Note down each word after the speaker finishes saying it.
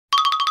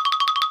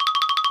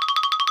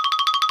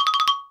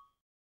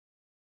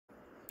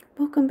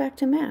Welcome back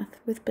to Math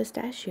with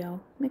Pistachio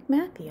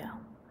McMathio.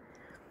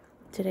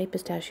 Today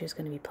Pistachio is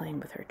going to be playing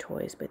with her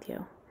toys with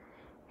you.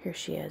 Here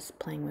she is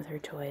playing with her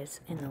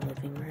toys in the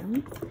living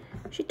room.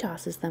 She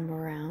tosses them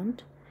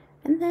around,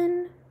 and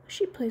then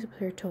she plays with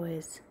her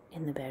toys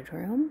in the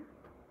bedroom.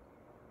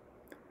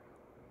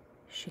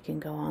 She can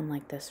go on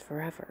like this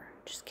forever,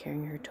 just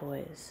carrying her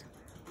toys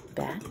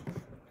back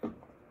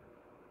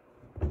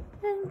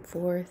and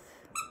forth.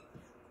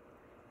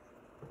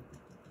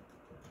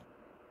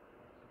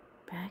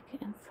 Back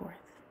and forth,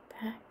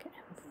 back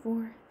and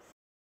forth.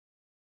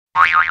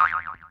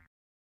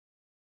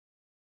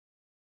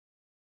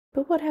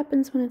 But what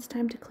happens when it's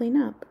time to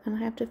clean up and I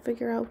have to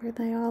figure out where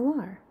they all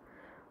are?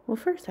 Well,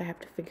 first I have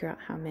to figure out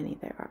how many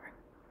there are.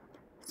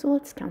 So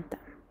let's count them.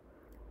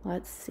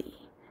 Let's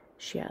see.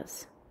 She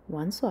has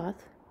 1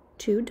 sloth,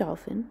 2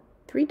 dolphin,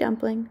 3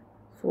 dumpling,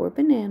 4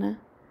 banana,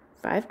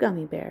 5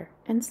 gummy bear,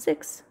 and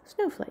 6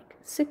 snowflake,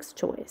 6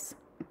 toys.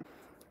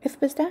 If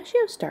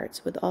Pistachio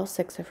starts with all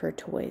 6 of her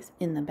toys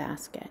in the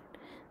basket,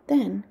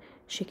 then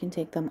she can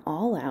take them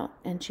all out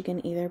and she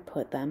can either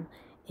put them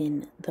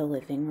in the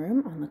living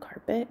room on the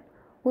carpet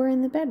or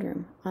in the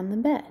bedroom on the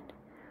bed.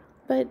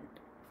 But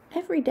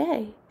every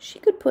day she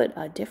could put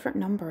a different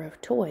number of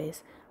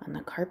toys on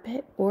the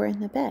carpet or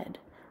in the bed.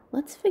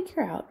 Let's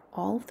figure out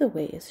all of the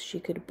ways she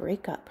could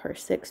break up her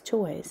 6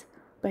 toys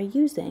by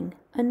using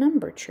a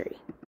number tree.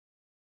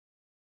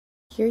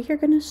 Here you're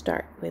going to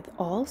start with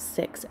all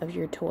 6 of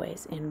your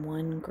toys in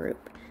one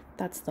group.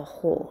 That's the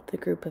whole, the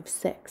group of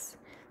 6.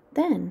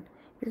 Then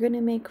you're going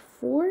to make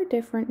 4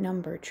 different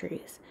number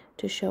trees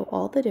to show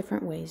all the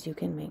different ways you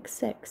can make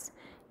 6.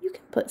 You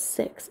can put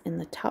 6 in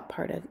the top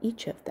part of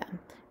each of them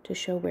to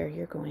show where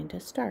you're going to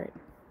start.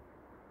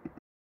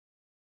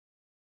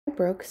 I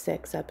broke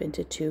 6 up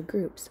into 2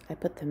 groups. I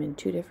put them in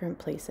 2 different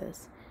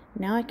places.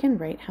 Now I can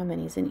write how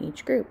many's in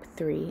each group.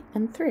 3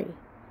 and 3.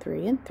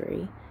 3 and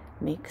 3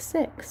 make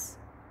 6.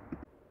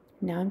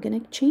 Now I'm going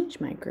to change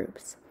my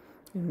groups.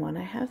 In one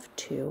I have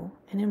 2,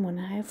 and in one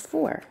I have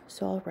 4.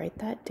 So I'll write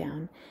that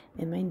down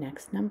in my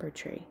next number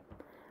tree.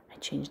 I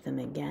change them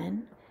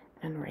again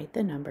and write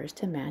the numbers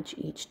to match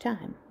each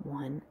time.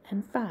 1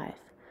 and 5.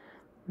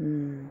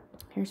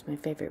 Here's my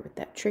favorite with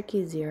that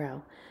tricky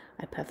 0.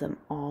 I have them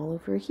all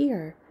over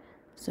here.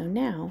 So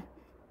now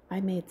I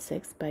made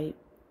 6 by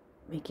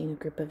making a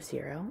group of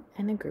 0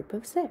 and a group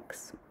of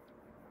 6.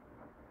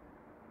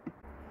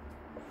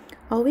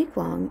 All week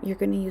long, you're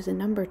going to use a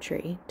number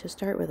tree to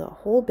start with a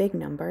whole big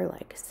number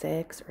like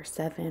 6 or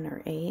 7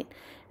 or 8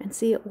 and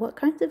see what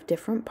kinds of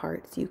different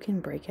parts you can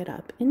break it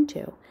up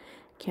into.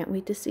 Can't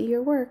wait to see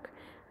your work.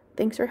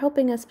 Thanks for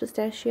helping us,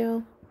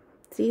 Pistachio.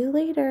 See you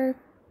later.